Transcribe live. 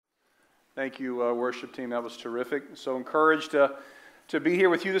Thank you, worship team. That was terrific. So encouraged to be here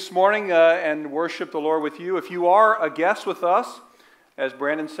with you this morning and worship the Lord with you. If you are a guest with us, as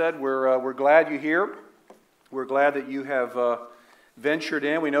Brandon said, we're glad you're here. We're glad that you have ventured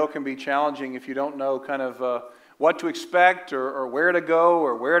in. We know it can be challenging if you don't know kind of what to expect or where to go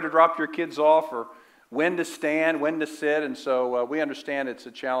or where to drop your kids off or when to stand, when to sit. And so we understand it's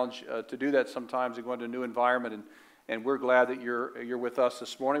a challenge to do that sometimes to go into a new environment. And we're glad that you're with us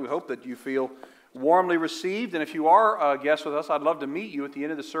this morning. We hope that you feel warmly received. And if you are a guest with us, I'd love to meet you at the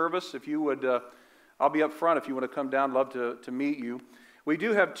end of the service. If you would, I'll be up front if you want to come down. Love to meet you. We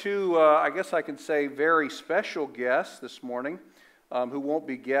do have two, I guess I can say, very special guests this morning who won't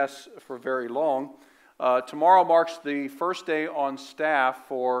be guests for very long. Tomorrow marks the first day on staff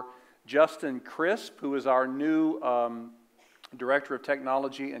for Justin Crisp, who is our new Director of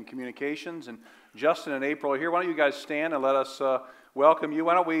Technology and Communications. And Justin and April are here. Why don't you guys stand and let us welcome you?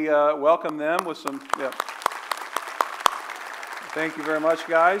 Why don't we welcome them with some... Yeah. Thank you very much,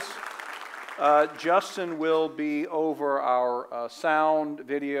 guys. Justin will be over our sound,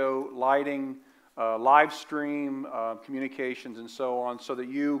 video, lighting, live stream, communications, and so on, so that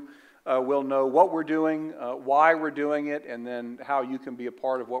you will know what we're doing, why we're doing it, and then how you can be a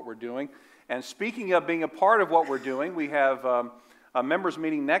part of what we're doing. And speaking of being a part of what we're doing, we have a members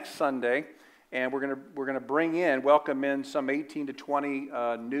meeting next Sunday, and we're going to welcome in some 18 to 20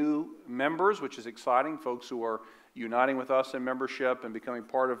 new members, which is exciting, folks who are uniting with us in membership and becoming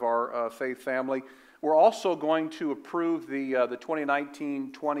part of our faith family. We're also going to approve the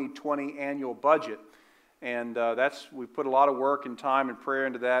 2019-2020 annual budget, and we've put a lot of work and time and prayer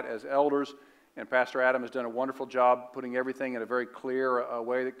into that as elders, and Pastor Adam has done a wonderful job putting everything in a very clear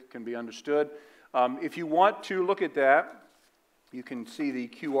way that can be understood. If you want to look at that, you can see the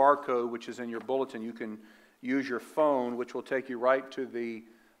QR code, which is in your bulletin. You can use your phone, which will take you right to the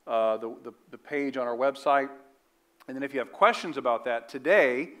page on our website. And then if you have questions about that,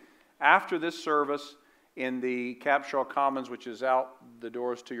 today, after this service, in the Capshaw Commons, which is out the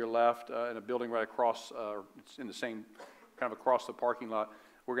doors to your left, in a building right across, it's in the same, kind of across the parking lot,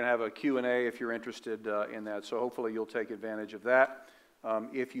 we're going to have a Q&A if you're interested in that. So hopefully you'll take advantage of that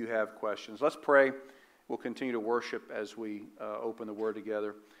if you have questions. Let's pray. We'll continue to worship as we open the Word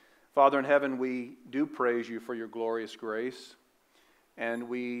together. Father in heaven, we do praise you for your glorious grace. And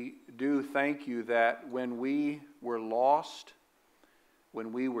we do thank you that when we were lost,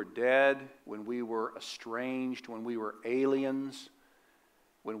 when we were dead, when we were estranged, when we were aliens,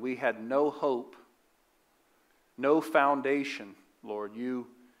 when we had no hope, no foundation, Lord, you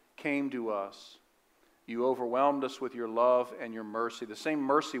came to us. You overwhelmed us with your love and your mercy, the same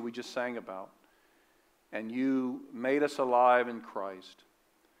mercy we just sang about. And you made us alive in Christ.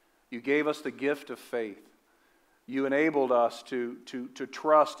 You gave us the gift of faith. You enabled us to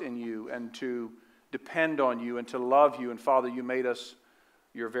trust in you and to depend on you and to love you. And Father, you made us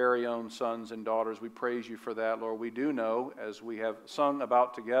your very own sons and daughters. We praise you for that, Lord. We do know, as we have sung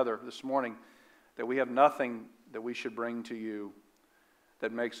about together this morning, that we have nothing that we should bring to you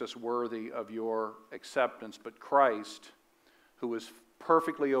that makes us worthy of your acceptance, but Christ, who is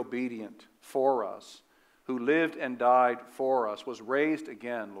perfectly obedient for us, who lived and died for us, was raised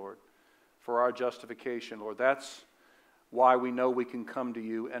again, Lord, for our justification, Lord. That's why we know we can come to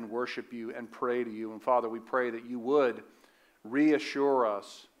you and worship you and pray to you. And Father, we pray that you would reassure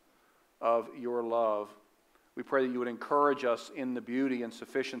us of your love. We pray that you would encourage us in the beauty and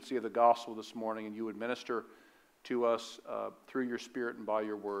sufficiency of the gospel this morning, and you would minister to us through your Spirit and by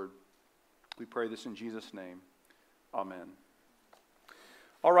your word. We pray this in Jesus' name. Amen.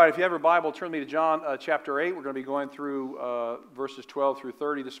 All right, if you have your Bible, turn me to John chapter 8. We're going to be going through verses 12 through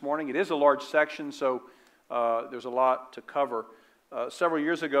 30 this morning. It is a large section, so there's a lot to cover. Several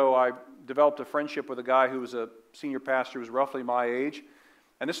years ago, I developed a friendship with a guy who was a senior pastor who was roughly my age.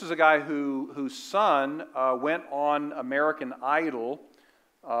 And this is a guy whose son went on American Idol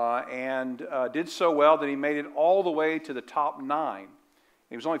and did so well that he made it all the way to the top 9.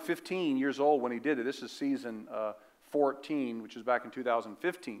 He was only 15 years old when he did it. This is season 14, which is back in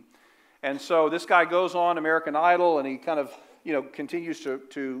 2015. And so this guy goes on American Idol, and he kind of, continues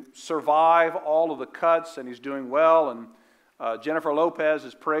to survive all of the cuts, and he's doing well. And Jennifer Lopez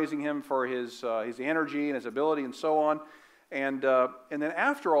is praising him for his energy and his ability and so on. And then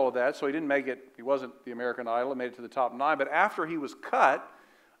after all of that, so he didn't make it, he wasn't the American Idol, he made it to the top 9, but after he was cut,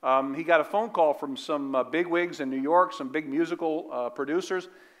 he got a phone call from some bigwigs in New York, some big musical producers,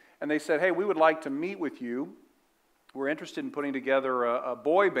 and they said, hey, we would like to meet with you. We're interested in putting together a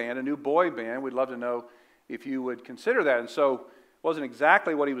boy band, a new boy band. We'd love to know if you would consider that. And so it wasn't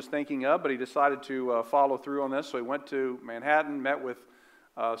exactly what he was thinking of, but he decided to follow through on this. So he went to Manhattan, met with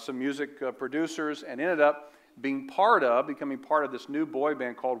some music producers, and ended up becoming part of this new boy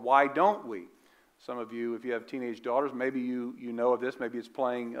band called Why Don't We? Some of you, if you have teenage daughters, maybe you know of this. Maybe it's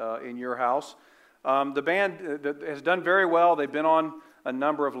playing in your house. The band has done very well. They've been on a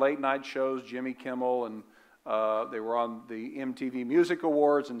number of late-night shows, Jimmy Kimmel, and they were on the MTV Music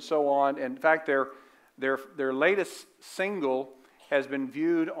Awards and so on. And in fact, their latest single has been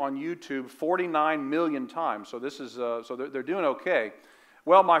viewed on YouTube 49 million times. So this is they're doing okay.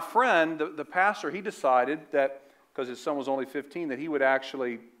 Well, my friend, the pastor, he decided that because his son was only 15, that he would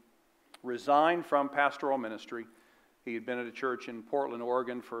actually resign from pastoral ministry. He had been at a church in Portland,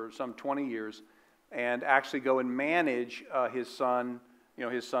 Oregon for some 20 years, and actually go and manage his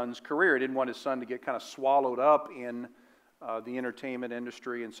son's career. He didn't want his son to get kind of swallowed up in the entertainment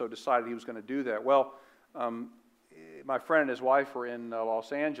industry, and so decided he was going to do that. Well, my friend and his wife were in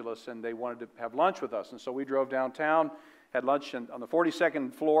Los Angeles, and they wanted to have lunch with us, and so we drove downtown, had lunch on the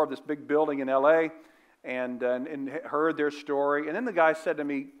 42nd floor of this big building in L.A., and heard their story. And then the guy said to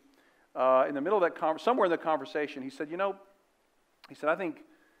me, in the middle of that somewhere in the conversation, he said, I think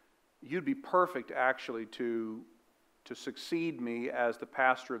you'd be perfect actually to succeed me as the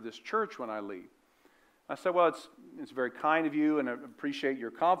pastor of this church when I leave. I said, well, it's very kind of you, and I appreciate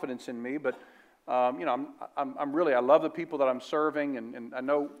your confidence in me, but I love the people that I'm serving, and I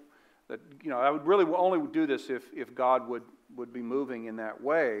know that I would really only do this if God would be moving in that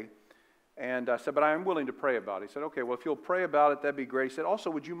way. And I said, but I am willing to pray about it. He said, okay, well, if you'll pray about it, that'd be great. He said,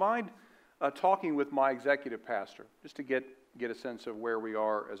 also, would you mind talking with my executive pastor, just to get a sense of where we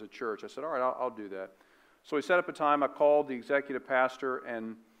are as a church? I said, all right, I'll do that. So we set up a time. I called the executive pastor,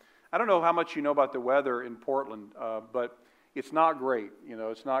 and I don't know how much you know about the weather in Portland, but it's not great.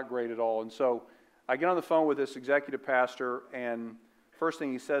 It's not great at all. And so I get on the phone with this executive pastor, and first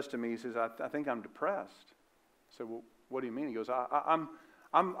thing he says to me, he says, I think I'm depressed. I said, well, what do you mean? He goes,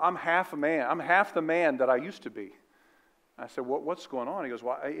 I'm half a man. I'm half the man that I used to be. I said, what's going on? He goes,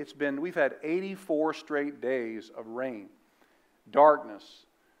 well, we've had 84 straight days of rain, darkness,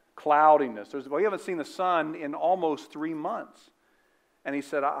 cloudiness. We haven't seen the sun in almost 3 months. And he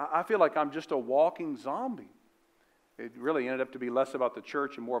said, I feel like I'm just a walking zombie. It really ended up to be less about the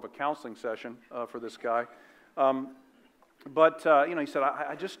church and more of a counseling session for this guy. He said,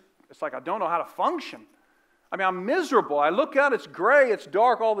 it's like I don't know how to function. I mean, I'm miserable. I look out, it's gray, it's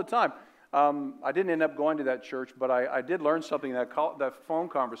dark all the time. I didn't end up going to that church, but I did learn something in that phone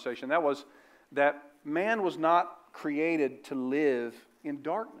conversation. That was that man was not created to live in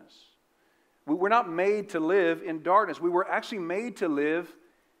darkness. We were not made to live in darkness. We were actually made to live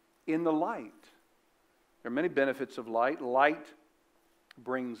in the light. There are many benefits of light. Light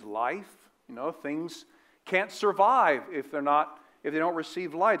brings life. Things can't survive if they don't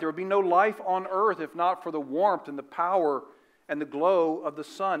receive light. There would be no life on earth if not for the warmth and the power and the glow of the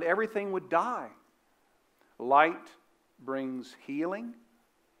sun. Everything would die. Light brings healing.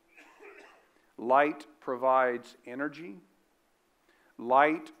 Light provides energy.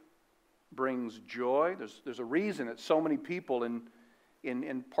 Light brings joy. There's a reason that so many people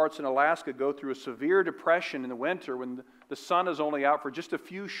in parts in Alaska go through a severe depression in the winter when the sun is only out for just a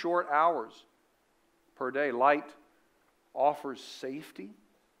few short hours per day. Light offers safety.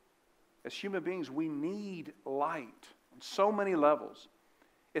 As human beings, we need light on so many levels.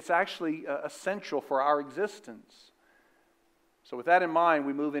 It's actually essential for our existence. So with that in mind,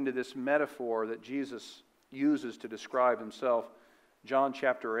 we move into this metaphor that Jesus uses to describe himself. John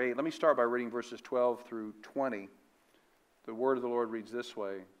chapter 8. Let me start by reading verses 12 through 20. The word of the Lord reads this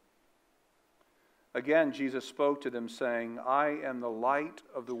way. Again, Jesus spoke to them, saying, I am the light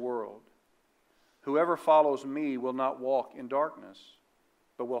of the world. Whoever follows me will not walk in darkness,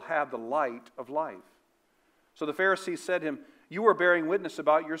 but will have the light of life. So the Pharisees said to him, you are bearing witness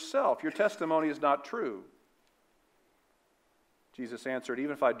about yourself. Your testimony is not true. Jesus answered,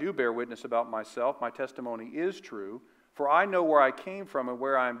 even if I do bear witness about myself, my testimony is true. For I know where I came from and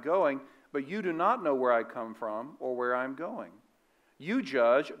where I am going, but you do not know where I come from or where I am going. You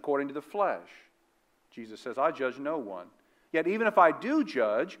judge according to the flesh. Jesus says, I judge no one. Yet even if I do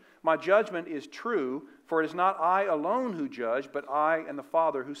judge, my judgment is true, for it is not I alone who judge, but I and the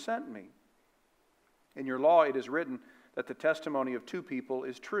Father who sent me. In your law it is written that the testimony of two people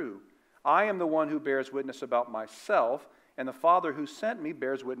is true. I am the one who bears witness about myself, and the Father who sent me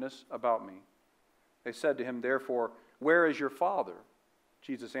bears witness about me. They said to him, therefore, where is your Father?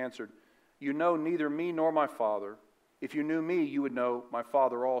 Jesus answered, you know neither me nor my Father. If you knew me, you would know my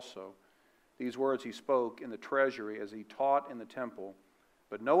Father also. These words he spoke in the treasury as he taught in the temple,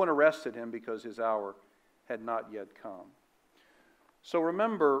 but no one arrested him because his hour had not yet come. So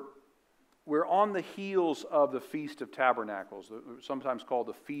remember, we're on the heels of the Feast of Tabernacles, sometimes called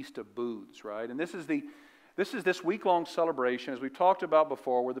the Feast of Booths, right? And this is this week-long celebration, as we've talked about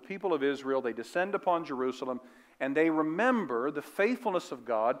before, where the people of Israel, they descend upon Jerusalem, and they remember the faithfulness of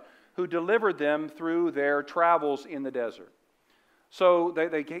God who delivered them through their travels in the desert. So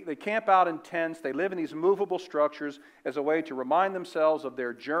they camp out in tents, they live in these movable structures as a way to remind themselves of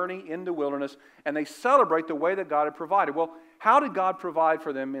their journey in the wilderness, and they celebrate the way that God had provided. Well, how did God provide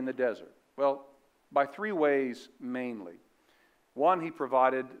for them in the desert? Well, by three ways mainly. One, He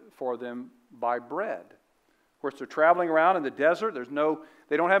provided for them by bread. Of course, they're traveling around in the desert.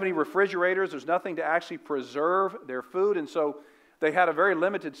 They don't have any refrigerators. There's nothing to actually preserve their food, and so they had a very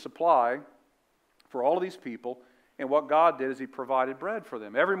limited supply for all of these people. And what God did is He provided bread for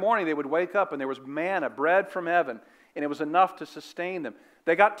them. Every morning they would wake up and there was manna, bread from heaven, and it was enough to sustain them.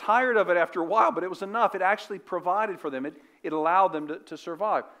 They got tired of it after a while, but it was enough. It actually provided for them. It allowed them to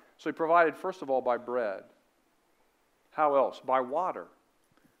survive. So He provided, first of all, by bread. How else? By water.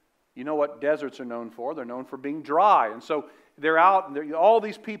 You know what deserts are known for? They're known for being dry. And so they're out, and all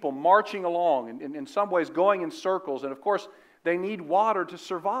these people marching along, and in some ways going in circles. And of course, they need water to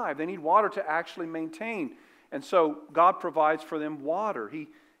survive. They need water to actually maintain. And so God provides for them water.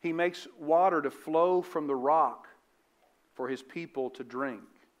 He makes water to flow from the rock for His people to drink.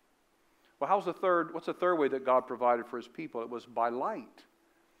 Well, what's the third way that God provided for His people? It was by light.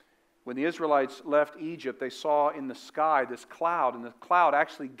 When the Israelites left Egypt, they saw in the sky this cloud, and the cloud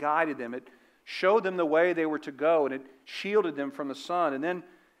actually guided them. It showed them the way they were to go, and it shielded them from the sun. And then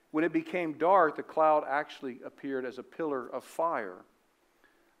when it became dark, the cloud actually appeared as a pillar of fire.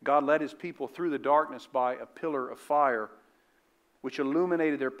 God led His people through the darkness by a pillar of fire, which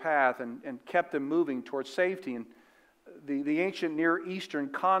illuminated their path and kept them moving towards safety. And the ancient Near Eastern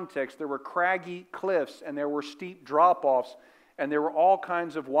context, there were craggy cliffs and there were steep drop-offs and there were all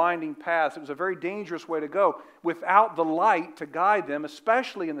kinds of winding paths. It was a very dangerous way to go. Without the light to guide them,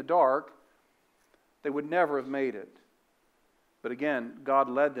 especially in the dark, they would never have made it. But again, God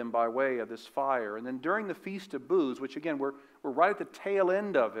led them by way of this fire. And then during the Feast of Booths, which again, we're right at the tail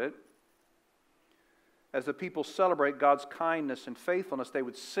end of it, as the people celebrate God's kindness and faithfulness, they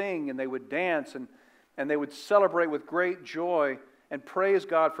would sing and they would dance and they would celebrate with great joy and praise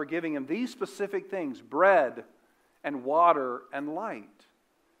God for giving them these specific things: bread and water and light.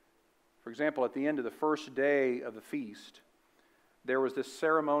 For example, at the end of the first day of the feast, there was this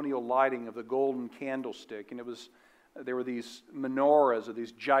ceremonial lighting of the golden candlestick, and there were these menorahs, or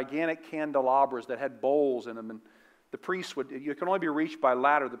these gigantic candelabras that had bowls in them, and the priest you can only be reached by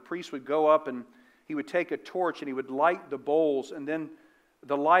ladder. The priest would go up and he would take a torch and he would light the bowls, and then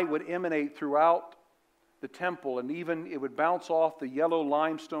the light would emanate throughout the temple, and even it would bounce off the yellow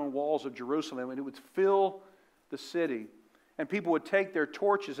limestone walls of Jerusalem, and it would fill the city. And people would take their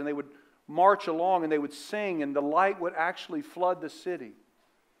torches and they would march along and they would sing, and the light would actually flood the city.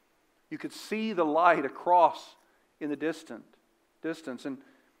 You could see the light across in the distance. And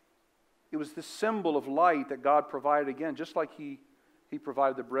it was this symbol of light that God provided again, just like He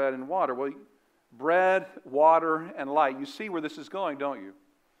provided the bread and water. Well, bread, water, and light. You see where this is going, don't you?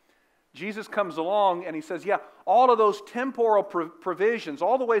 Jesus comes along and He says, yeah, all of those temporal provisions,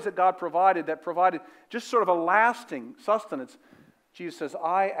 all the ways that God provided, that provided just sort of a lasting sustenance, Jesus says,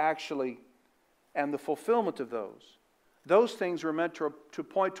 I actually am the fulfillment of those. Those things were meant to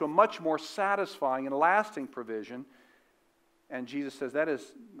point to a much more satisfying and lasting provision. And Jesus says,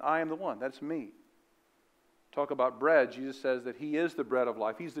 I am the one. That's me. Talk about bread. Jesus says that He is the bread of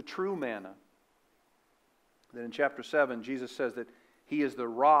life. He's the true manna. Then in chapter 7, Jesus says that He is the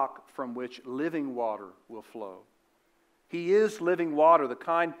rock from which living water will flow. He is living water, the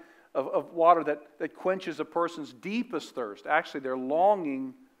kind of water that quenches a person's deepest thirst. Actually, they're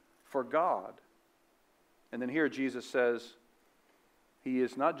longing for God. And then here Jesus says, He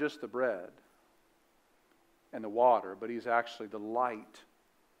is not just the bread and the water, but He's actually the light.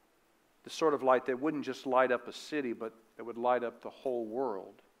 The sort of light that wouldn't just light up a city, but that would light up the whole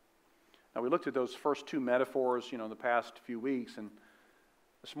world. Now, we looked at those first two metaphors, in the past few weeks, and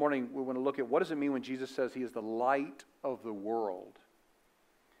this morning we want to look at what does it mean when Jesus says He is the light of the world.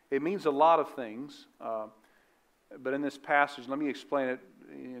 It means a lot of things, but in this passage, let me explain it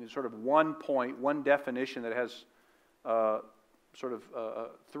in sort of one point, one definition that has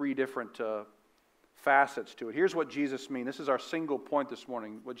three different facets to it. Here's what Jesus means. This is our single point this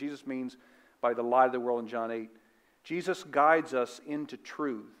morning, what Jesus means by the light of the world in John 8. Jesus guides us into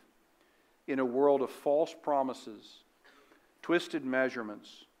truth in a world of false promises, twisted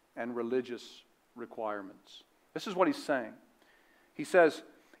measurements, and religious requirements. This is what He's saying. He says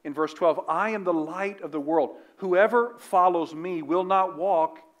in verse 12, I am the light of the world. Whoever follows me will not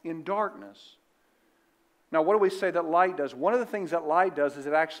walk in darkness. Now, what do we say that light does? One of the things that light does is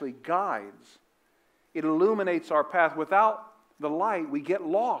it actually guides. It illuminates our path. Without the light, we get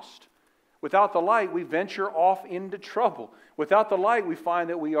lost. Without the light, we venture off into trouble. Without the light, we find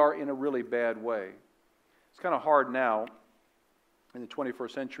that we are in a really bad way. It's kind of hard now in the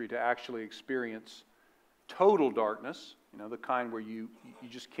 21st century to actually experience total darkness, the kind where you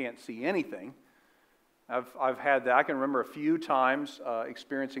just can't see anything. I've had that. I can remember a few times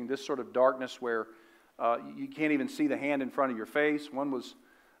experiencing this sort of darkness where you can't even see the hand in front of your face. One was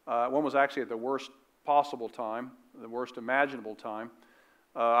actually at the worst possible time, the worst imaginable time.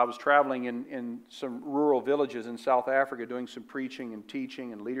 I was traveling in some rural villages in South Africa doing some preaching and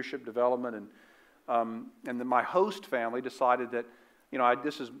teaching and leadership development, and then my host family decided that,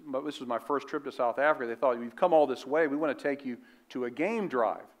 this was my first trip to South Africa. They thought, we've come all this way, we want to take you to a game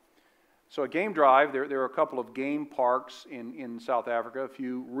drive. So a game drive, there are a couple of game parks in South Africa, a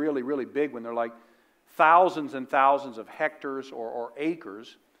few really, really big ones. They're like thousands and thousands of hectares or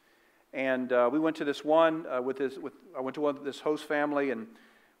acres. And we went to this one I went to this host family, and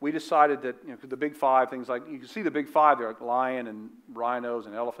we decided that the big five things, like you can see the big five, they're like lion and rhinos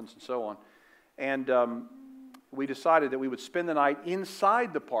and elephants and so on. And we decided that we would spend the night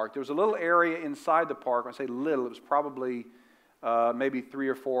inside the park. There was a little area inside the park. When I say little, it was probably maybe 3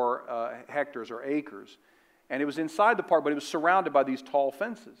 or 4 hectares or acres, and it was inside the park, but it was surrounded by these tall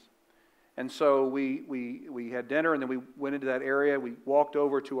fences. And so we had dinner, and then we went into that area. We walked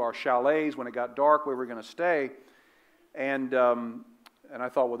over to our chalets when it got dark where we were going to stay. And I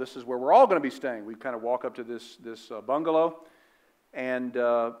thought, well, this is where we're all going to be staying. We kind of walk up to this bungalow, and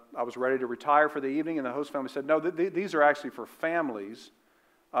I was ready to retire for the evening, and the host family said, no, these are actually for families.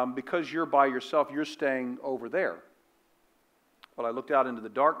 Because you're by yourself, you're staying over there. Well, I looked out into the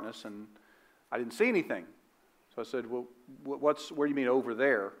darkness, and I didn't see anything. So I said, well, where do you mean over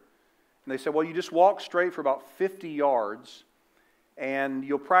there? And they said, well, you just walk straight for about 50 yards, and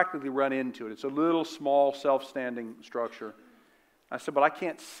you'll practically run into it. It's a little, small, self-standing structure. I said, but I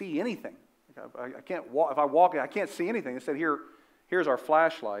can't see anything. I can't walk. If I walk, I can't see anything. They said, here's our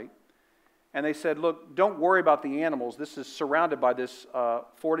flashlight. And they said, look, don't worry about the animals. This is surrounded by this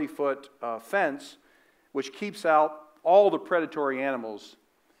 40-foot fence, which keeps out all the predatory animals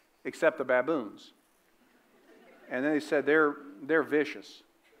except the baboons. And then they said, they're vicious.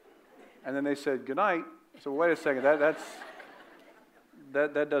 And then they said, good night. I said, well, wait a second,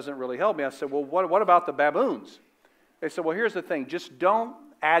 that doesn't really help me. I said, well, what about the baboons? They said, well, here's the thing, just don't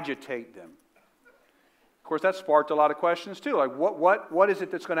agitate them. Of course, that sparked a lot of questions too. Like, what is it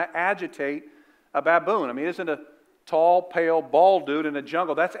that's going to agitate a baboon? I mean, isn't a tall, pale, bald dude in a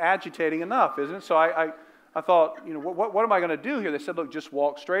jungle, that's agitating enough, isn't it? So I thought, what am I going to do here? They said, look, just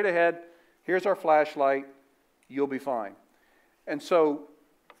walk straight ahead. Here's our flashlight. You'll be fine. And so,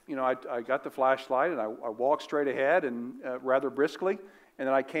 I got the flashlight, and I walked straight ahead and rather briskly. And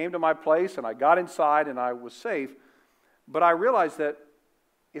then I came to my place, and I got inside, and I was safe. But I realized that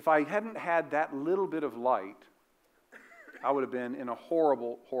if I hadn't had that little bit of light, I would have been in a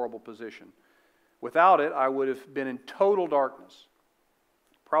horrible, horrible position. Without it, I would have been in total darkness.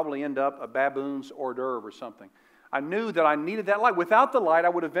 Probably end up a baboon's hors d'oeuvre or something. I knew that I needed that light. Without the light, I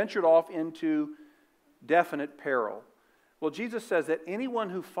would have ventured off into definite peril. Well, Jesus says that anyone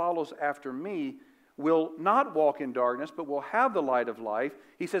who follows after me will not walk in darkness, but will have the light of life.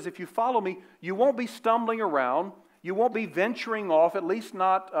 He says, if you follow me, you won't be stumbling around. You won't be venturing off, at least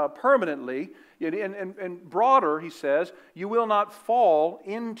not permanently. And broader, he says, you will not fall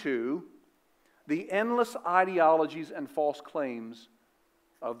into the endless ideologies and false claims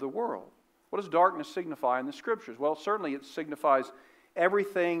of the world. What does darkness signify in the Scriptures? Well, certainly it signifies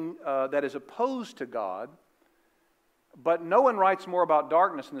everything that is opposed to God. But no one writes more about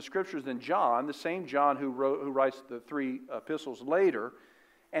darkness in the Scriptures than John, the same John who writes the 3 epistles later.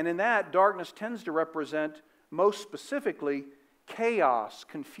 And in that, darkness tends to represent, most specifically, chaos,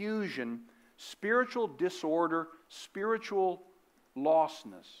 confusion, spiritual disorder, spiritual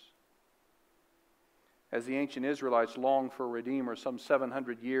lostness. As the ancient Israelites longed for a Redeemer some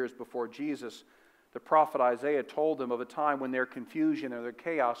 700 years before Jesus, the prophet Isaiah told them of a time when their confusion and their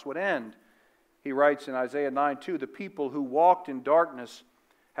chaos would end. He writes in Isaiah 9:2, the people who walked in darkness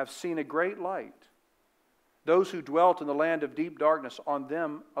have seen a great light. Those who dwelt in the land of deep darkness, on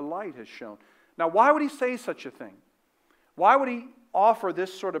them a light has shone. Now, why would he say such a thing? Why would he offer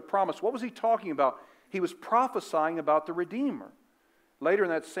this sort of promise? What was he talking about? He was prophesying about the Redeemer. Later in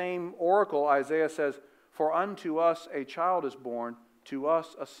that same oracle, Isaiah says, for unto us a child is born, to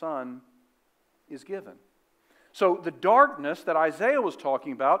us a son is given. So the darkness that Isaiah was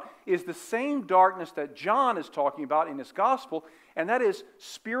talking about is the same darkness that John is talking about in his gospel, and that is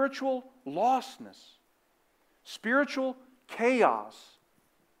spiritual lostness, spiritual chaos,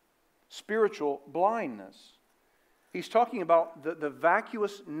 spiritual blindness. He's talking about the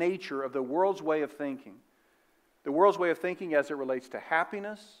vacuous nature of the world's way of thinking. The world's way of thinking as it relates to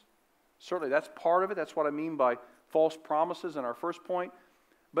happiness. Certainly that's part of it. That's what I mean by false promises in our first point.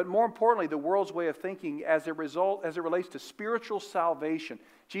 But more importantly, the world's way of thinking as it relates to spiritual salvation.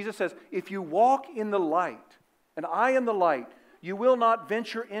 Jesus says, if you walk in the light, and I am the light, you will not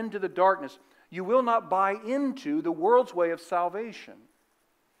venture into the darkness. You will not buy into the world's way of salvation.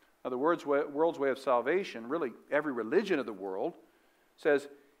 Now, the world's way of salvation, really every religion of the world, says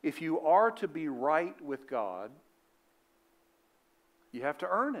if you are to be right with God, you have to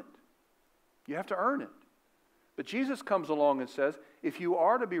earn it. You have to earn it. But Jesus comes along and says, if you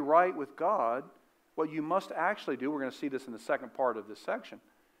are to be right with God, what you must actually do, we're going to see this in the second part of this section,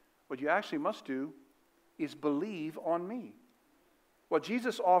 what you actually must do is believe on me. What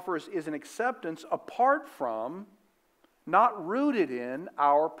Jesus offers is an acceptance apart from, not rooted in,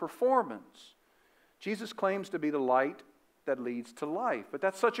 our performance. Jesus claims to be the light that leads to life, but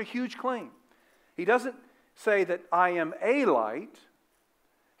that's such a huge claim. He doesn't say that I am a light.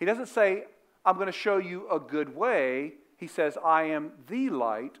 He doesn't say, I'm going to show you a good way. He says, I am the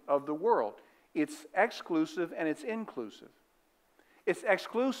light of the world. It's exclusive and it's inclusive. It's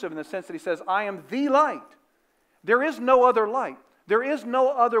exclusive in the sense that he says, I am the light. There is no other light. There is no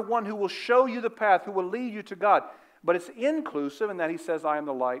other one who will show you the path, who will lead you to God. But it's inclusive in that he says, I am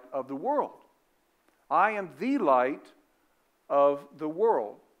the light of the world. I am the light of the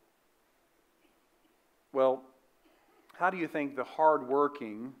world. Well, how do you think the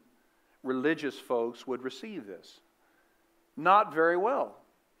hardworking religious folks would receive this? Not very well.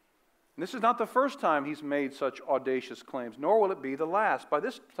 And this is not the first time he's made such audacious claims, nor will it be the last. By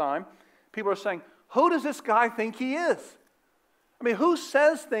this time, people are saying, who does this guy think he is? I mean, who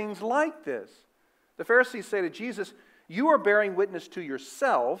says things like this? The Pharisees say to Jesus, you are bearing witness to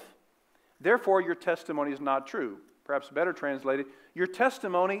yourself, therefore your testimony is not true. Perhaps better translated, your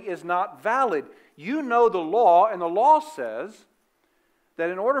testimony is not valid. You know the law, and the law says that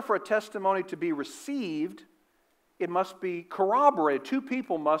in order for a testimony to be received, it must be corroborated. Two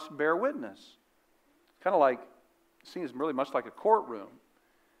people must bear witness. Kind of like, it seems really much like a courtroom.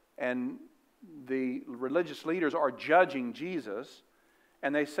 And the religious leaders are judging Jesus,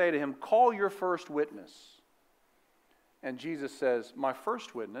 and they say to him, call your first witness. And Jesus says, my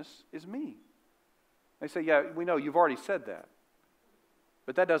first witness is me. They say, yeah, we know you've already said that,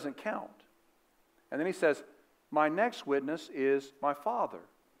 but that doesn't count. And then he says, my next witness is my Father.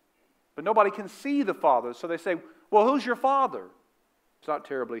 But nobody can see the Father, so they say, well, who's your Father? It's not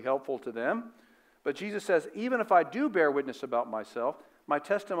terribly helpful to them. But Jesus says, even if I do bear witness about myself, my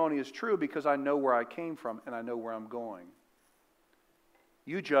testimony is true because I know where I came from and I know where I'm going.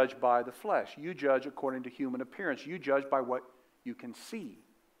 You judge by the flesh. You judge according to human appearance. You judge by what you can see.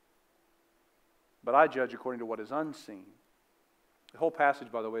 But I judge according to what is unseen. The whole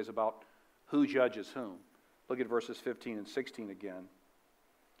passage, by the way, is about who judges whom. Look at verses 15 and 16 again.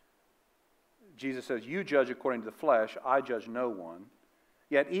 Jesus says, you judge according to the flesh, I judge no one.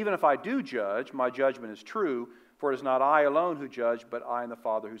 Yet even if I do judge, my judgment is true, for it is not I alone who judge, but I and the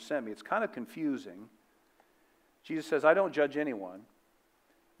Father who sent me. It's kind of confusing. Jesus says, I don't judge anyone.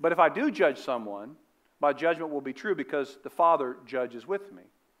 But if I do judge someone, my judgment will be true because the Father judges with me.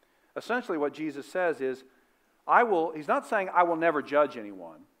 Essentially what Jesus says is, he's not saying I will never judge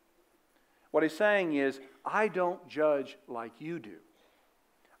anyone. What he's saying is, I don't judge like you do.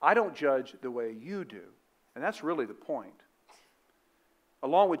 I don't judge the way you do. And that's really the point.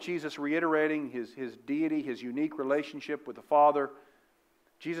 Along with Jesus reiterating his deity, his unique relationship with the Father,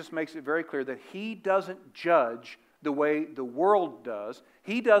 Jesus makes it very clear that he doesn't judge the way the world does.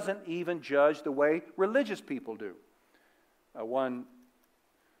 He doesn't even judge the way religious people do. One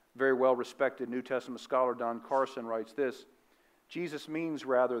very well-respected New Testament scholar, Don Carson, writes this: Jesus means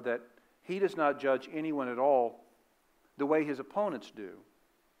rather that he does not judge anyone at all the way his opponents do.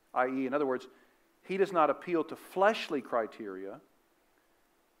 I.e., in other words, he does not appeal to fleshly criteria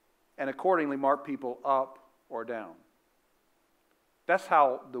and accordingly mark people up or down. That's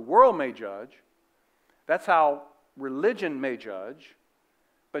how the world may judge. That's how religion may judge.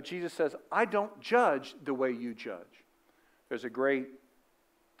 But Jesus says, I don't judge the way you judge. There's a great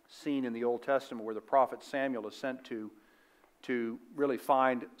scene in the Old Testament where the prophet Samuel is sent to really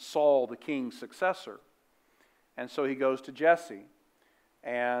find Saul, the king's successor. And so he goes to Jesse.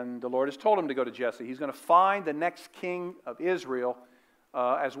 And the Lord has told him to go to Jesse. He's going to find the next king of Israel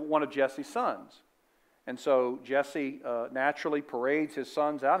as one of Jesse's sons. And so Jesse naturally parades his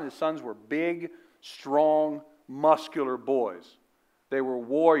sons out, and his sons were big, strong, muscular boys. They were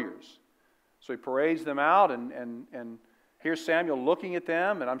warriors. So he parades them out, and here's Samuel looking at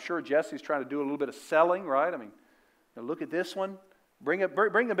them, and I'm sure Jesse's trying to do a little bit of selling, right? I mean, look at this one. Bring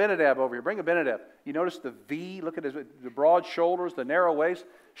Abinadab over here. Bring Abinadab. You notice the V? Look at the broad shoulders, the narrow waist.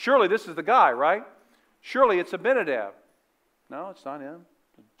 Surely this is the guy, right? Surely it's Abinadab. No, it's not him.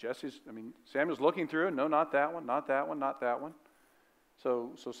 Samuel's looking through, and no, not that one, not that one, not that one.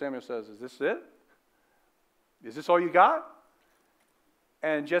 So Samuel says, is this it? Is this all you got?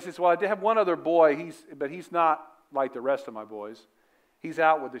 And Jesse says, well, I did have one other boy, but he's not like the rest of my boys. He's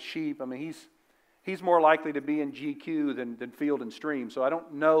out with the sheep. I mean, he's more likely to be in GQ than Field and Stream. So I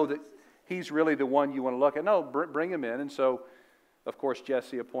don't know that he's really the one you want to look at. No, bring him in. And so, of course,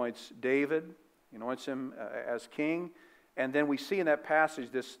 Jesse appoints David, anoints him as king. And then we see in that passage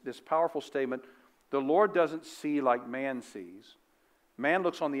this powerful statement, the Lord doesn't see like man sees. Man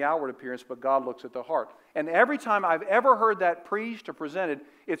looks on the outward appearance, but God looks at the heart. And every time I've ever heard that preached or presented,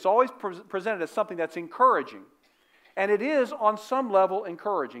 it's always presented as something that's encouraging. And it is, on some level,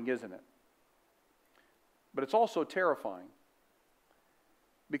 encouraging, isn't it? But it's also terrifying.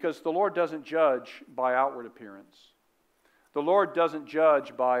 Because the Lord doesn't judge by outward appearance. The Lord doesn't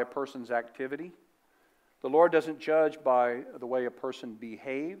judge by a person's activity. The Lord doesn't judge by the way a person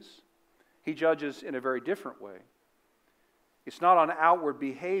behaves. He judges in a very different way. It's not on outward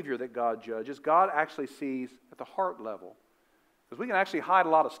behavior that God judges. God actually sees at the heart level. Because we can actually hide a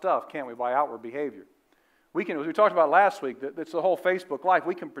lot of stuff, can't we, by outward behavior. We can, as we talked about last week, that's the whole Facebook life.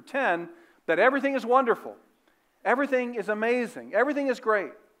 We can pretend that everything is wonderful. Everything is amazing. Everything is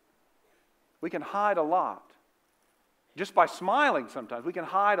great. We can hide a lot. Just by smiling sometimes, we can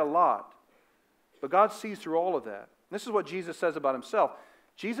hide a lot. But God sees through all of that. This is what Jesus says about himself.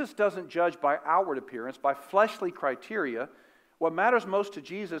 Jesus doesn't judge by outward appearance, by fleshly criteria. What matters most to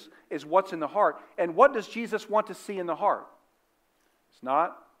Jesus is what's in the heart. And what does Jesus want to see in the heart? It's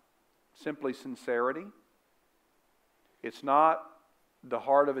not simply sincerity. It's not the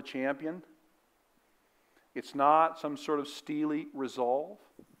heart of a champion. It's not some sort of steely resolve.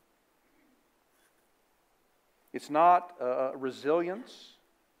 It's not resilience.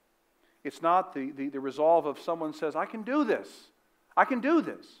 It's not the resolve of someone who says, I can do this. I can do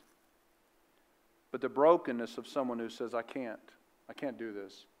this. But the brokenness of someone who says, I can't do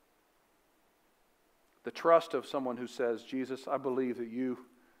this. The trust of someone who says, Jesus, I believe that you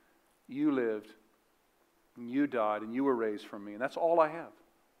lived, and you died, and you were raised from me, and that's all I have.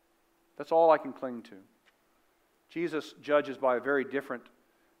 That's all I can cling to. Jesus judges by a very different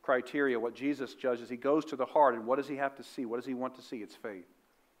criteria. What Jesus judges, he goes to the heart, and what does he have to see? What does he want to see? It's faith.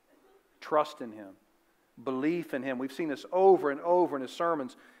 Trust in him. Belief in him. We've seen this over and over in his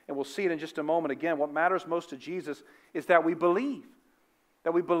sermons, and we'll see it in just a moment again. What matters most to Jesus is that we believe.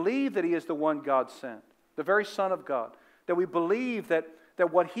 That we believe that he is the one God sent, the very Son of God. That we believe that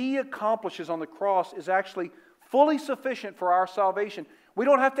what he accomplishes on the cross is actually fully sufficient for our salvation. We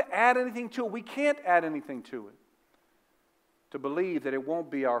don't have to add anything to it. We can't add anything to it. To believe that it won't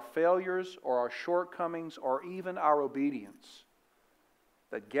be our failures or our shortcomings or even our obedience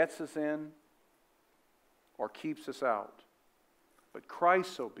that gets us in or keeps us out. But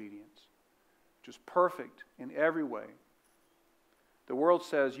Christ's obedience, which is perfect in every way. The world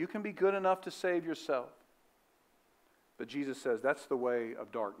says you can be good enough to save yourself. But Jesus says that's the way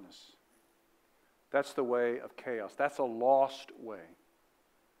of darkness. That's the way of chaos. That's a lost way.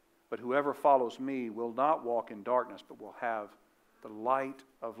 But whoever follows me will not walk in darkness, but will have the light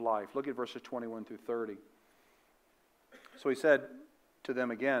of life. Look at verses 21 through 30. So he said to them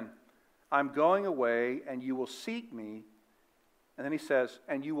again, I'm going away, and you will seek me. And then he says,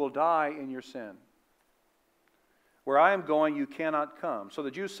 and you will die in your sin. Where I am going, you cannot come. So the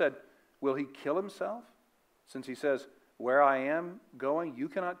Jews said, will he kill himself? Since he says, where I am going, you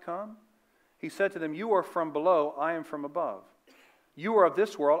cannot come? He said to them, you are from below, I am from above. You are of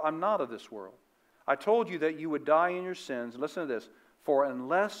this world, I'm not of this world. I told you that you would die in your sins. Listen to this. For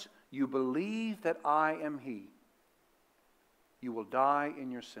unless you believe that I am he, you will die in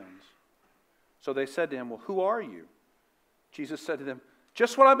your sins. So they said to him, well, who are you? Jesus said to them,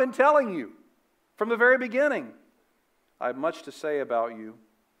 just what I've been telling you from the very beginning. I have much to say about you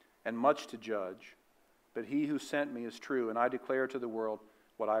and much to judge, but he who sent me is true, and I declare to the world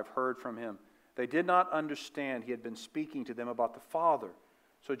what I have heard from him. They did not understand he had been speaking to them about the Father.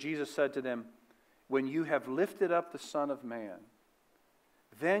 So Jesus said to them, when you have lifted up the Son of Man,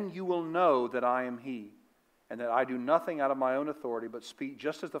 then you will know that I am he, and that I do nothing out of my own authority, but speak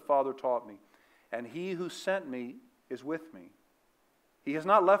just as the Father taught me. And he who sent me is with me. He has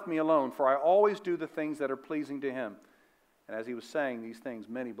not left me alone, for I always do the things that are pleasing to Him. And as He was saying these things,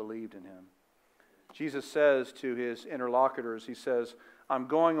 many believed in Him. Jesus says to His interlocutors, He says, I'm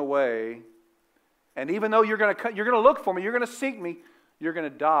going away, and even though you're going to look for me, you're going to seek me, you're going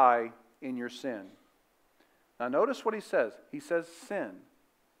to die in your sin. Now notice what He says. He says sin,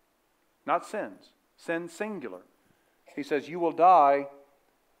 not sins. Sin singular. He says, you will die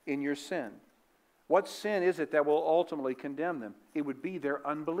in your sin. What sin is it that will ultimately condemn them? It would be their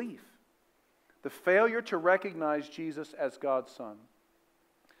unbelief. The failure to recognize Jesus as God's Son.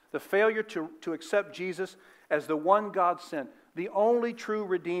 The failure to accept Jesus as the one God sent, the only true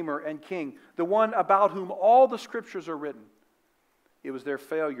Redeemer and King, the one about whom all the Scriptures are written. It was their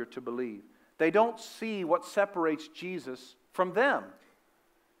failure to believe. They don't see what separates Jesus from them.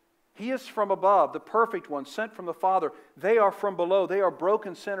 He is from above, the perfect one, sent from the Father. They are from below. They are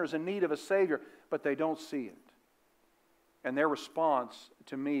broken sinners in need of a Savior, but they don't see it. And their response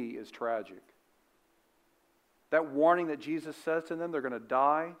to me is tragic. That warning that Jesus says to them, they're going to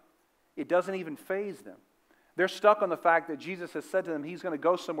die, it doesn't even faze them. They're stuck on the fact that Jesus has said to them He's going to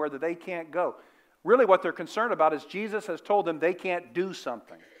go somewhere that they can't go. Really what they're concerned about is Jesus has told them they can't do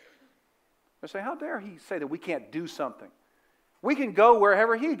something. They say, how dare He say that we can't do something? We can go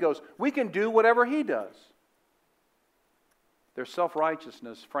wherever He goes. We can do whatever He does. Their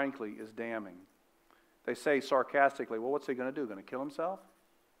self-righteousness, frankly, is damning. They say sarcastically, well, what's He going to do? Going to kill Himself?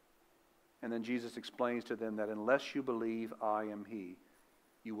 And then Jesus explains to them that unless you believe I am He,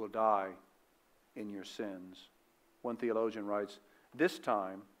 you will die in your sins. One theologian writes, this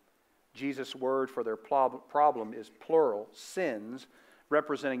time, Jesus' word for their problem is plural, sins,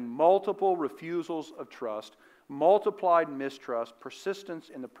 representing multiple refusals of trust, multiplied mistrust, persistence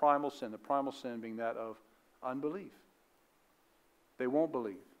in the primal sin being that of unbelief. They won't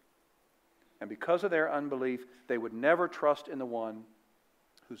believe. And because of their unbelief, they would never trust in the one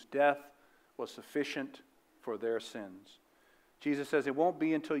whose death was sufficient for their sins. Jesus says, it won't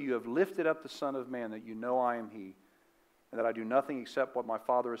be until you have lifted up the Son of Man that you know I am He, and that I do nothing except what my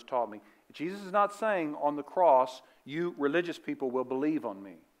Father has taught me. Jesus is not saying on the cross, you religious people will believe on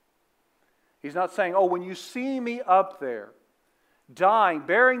me. He's not saying, oh, when you see me up there, dying,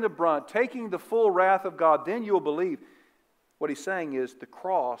 bearing the brunt, taking the full wrath of God, then you'll believe. What He's saying is the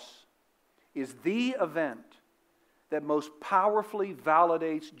cross is the event that most powerfully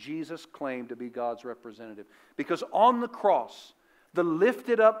validates Jesus' claim to be God's representative. Because on the cross, the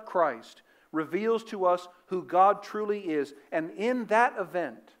lifted up Christ reveals to us who God truly is. And in that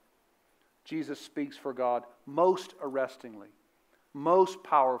event, Jesus speaks for God most arrestingly, most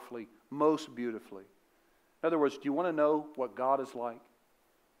powerfully, most beautifully. In other words, do you want to know what God is like?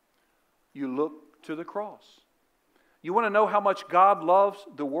 You look to the cross. You want to know how much God loves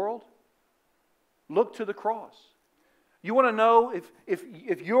the world? Look to the cross. You want to know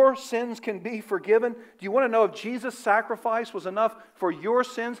if your sins can be forgiven? Do you want to know if Jesus' sacrifice was enough for your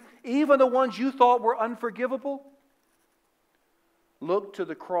sins, even the ones you thought were unforgivable? Look to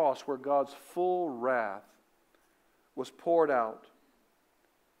the cross where God's full wrath was poured out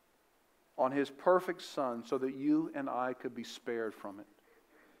on His perfect Son so that you and I could be spared from it.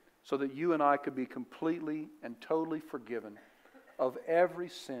 So that you and I could be completely and totally forgiven of every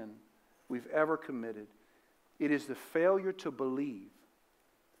sin we've ever committed. It is the failure to believe,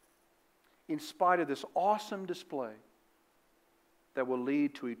 in spite of this awesome display, that will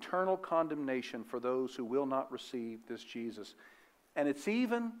lead to eternal condemnation for those who will not receive this Jesus. And it's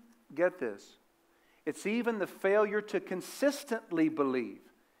even, get this, it's even the failure to consistently believe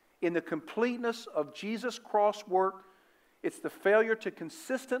in the completeness of Jesus' cross work. It's the failure to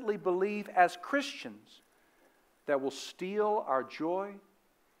consistently believe as Christians that will steal our joy,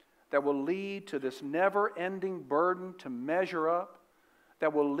 that will lead to this never-ending burden to measure up,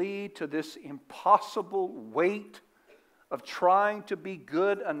 that will lead to this impossible weight of trying to be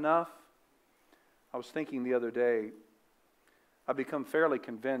good enough. I was thinking the other day, I've become fairly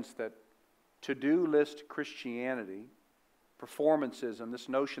convinced that to-do list Christianity, performancism, this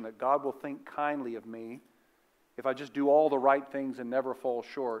notion that God will think kindly of me if I just do all the right things and never fall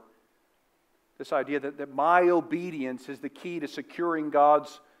short, this idea that my obedience is the key to securing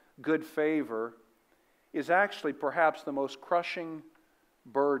God's good favor, is actually perhaps the most crushing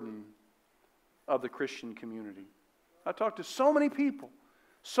burden of the Christian community. I talk to so many people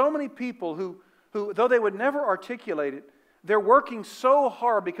who, though they would never articulate it, they're working so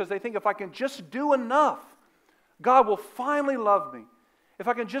hard because they think if I can just do enough, God will finally love me. If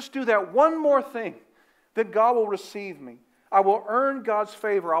I can just do that one more thing, then God will receive me. I will earn God's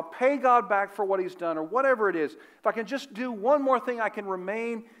favor. I'll pay God back for what He's done, or whatever it is. If I can just do one more thing, I can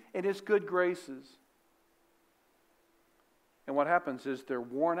remain in His good graces. And what happens is they're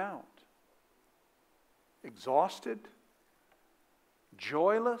worn out, exhausted,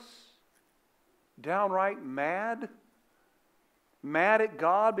 joyless, downright mad at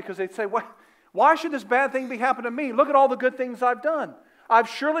God because they say, why should this bad thing be happening to me? Look at all the good things I've done. I've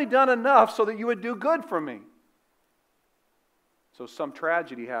surely done enough so that you would do good for me. So some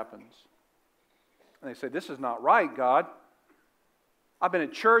tragedy happens. And they say, this is not right, God. I've been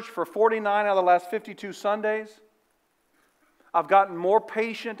at church for 49 out of the last 52 Sundays. I've gotten more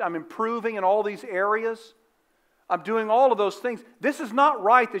patient. I'm improving in all these areas. I'm doing all of those things. This is not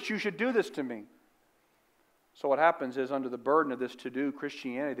right that you should do this to me. So what happens is, under the burden of this to-do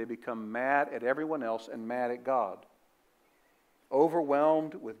Christianity, they become mad at everyone else and mad at God.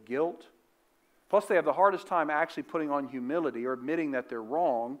 Overwhelmed with guilt. Plus, they have the hardest time actually putting on humility or admitting that they're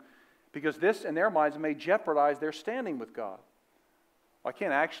wrong, because this, in their minds, may jeopardize their standing with God. I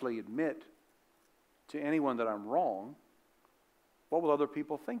can't actually admit to anyone that I'm wrong. What will other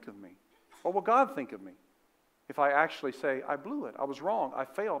people think of me? What will God think of me if I actually say, I blew it, I was wrong, I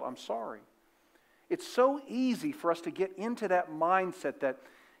failed, I'm sorry? It's so easy for us to get into that mindset that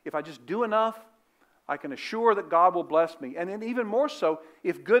if I just do enough, I can assure that God will bless me. And then even more so,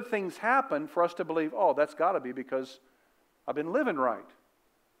 if good things happen, for us to believe, oh, that's got to be because I've been living right.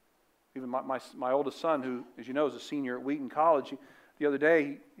 Even my oldest son, who, as you know, is a senior at Wheaton College, the other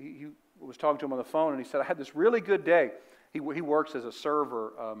day, he was talking to him on the phone, and he said, I had this really good day. He works as a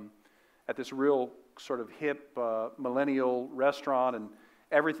server at this real sort of hip millennial restaurant, and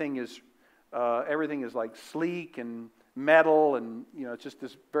everything is like sleek and metal, and it's just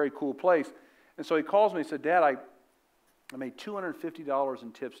this very cool place. And so he calls me and said, Dad, I made $250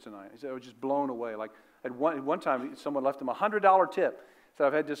 in tips tonight. He said, I was just blown away. Like at one time, someone left him a $100 tip. He said,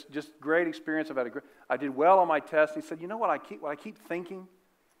 I've had just great experience. I did well on my test. He said, you know what I keep thinking?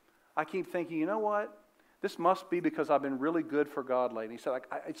 I keep thinking, you know what? This must be because I've been really good for God lately. He said,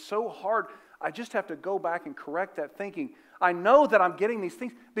 it's so hard. I just have to go back and correct that thinking. I know that I'm getting these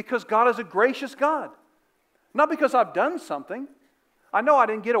things because God is a gracious God. Not because I've done something. I know I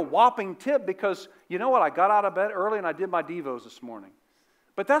didn't get a whopping tip because, you know what, I got out of bed early and I did my devos this morning.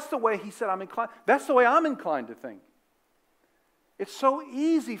 But that's the way he said I'm inclined. That's the way I'm inclined to think. It's so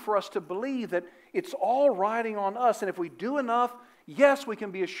easy for us to believe that it's all riding on us, and if we do enough, yes, we can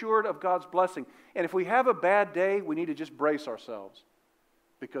be assured of God's blessing. And if we have a bad day, we need to just brace ourselves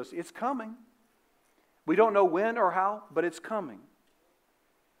because it's coming. We don't know when or how, but it's coming.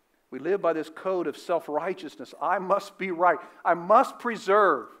 We live by this code of self-righteousness. I must be right. I must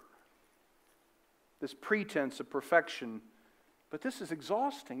preserve this pretense of perfection. But this is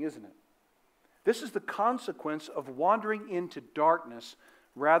exhausting, isn't it? This is the consequence of wandering into darkness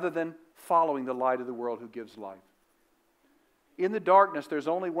rather than following the light of the world who gives life. In the darkness, there's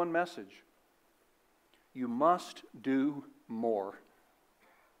only one message. You must do more.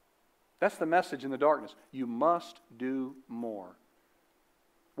 That's the message in the darkness. You must do more.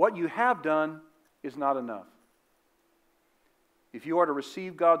 What you have done is not enough. If you are to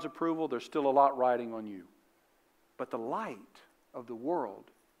receive God's approval, there's still a lot riding on you. But the light of the world,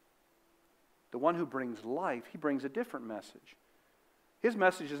 the one who brings life, he brings a different message. His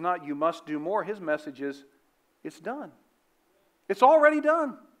message is not you must do more. His message is it's done. It's already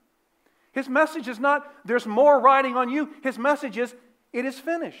done. His message is not there's more riding on you. His message is it is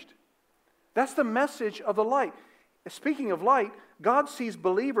finished. That's the message of the light. Speaking of light, God sees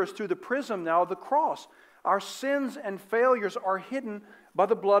believers through the prism now of the cross. Our sins and failures are hidden by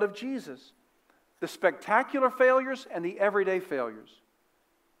the blood of Jesus. The spectacular failures and the everyday failures.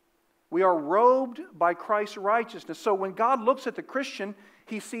 We are robed by Christ's righteousness. So when God looks at the Christian,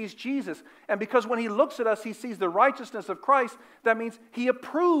 he sees Jesus. And because when he looks at us, he sees the righteousness of Christ, that means he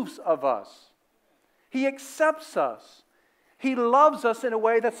approves of us. He accepts us. He loves us in a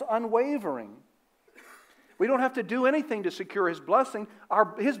way that's unwavering. We don't have to do anything to secure his blessing.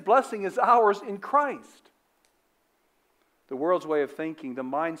 His blessing is ours in Christ. The world's way of thinking, the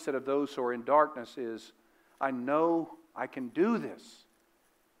mindset of those who are in darkness is, I know I can do this.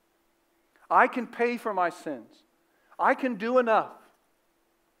 I can pay for my sins. I can do enough.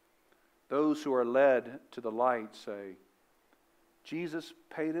 Those who are led to the light say, Jesus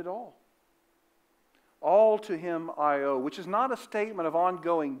paid it all. All to him I owe, which is not a statement of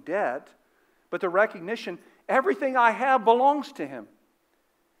ongoing debt, but the recognition everything I have belongs to him,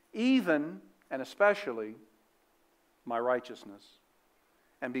 even and especially my righteousness.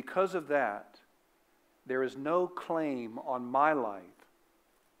 And because of that, there is no claim on my life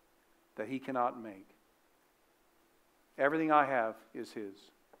that he cannot make. Everything I have is his.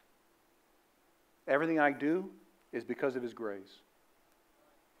 Everything I do is because of his grace.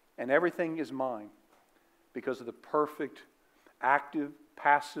 And everything is mine because of the perfect active,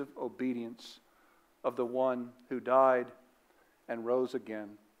 passive obedience of the one who died and rose again,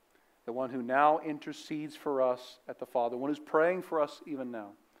 the one who now intercedes for us at the Father, the one who's praying for us even now.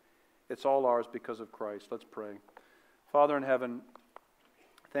 It's all ours because of Christ. Let's pray. Father in heaven,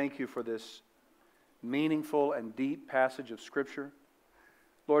 thank you for this meaningful and deep passage of Scripture.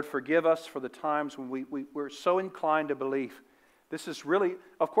 Lord, forgive us for the times when we're so inclined to believe. This is really,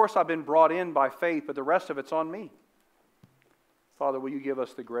 of course I've been brought in by faith, but the rest of it's on me. Father, will you give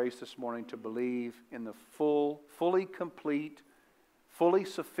us the grace this morning to believe in the fully complete, fully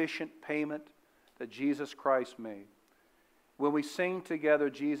sufficient payment that Jesus Christ made. When we sing together,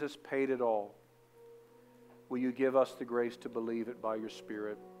 Jesus paid it all. Will you give us the grace to believe it by your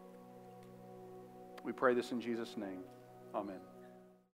Spirit? We pray this in Jesus' name. Amen.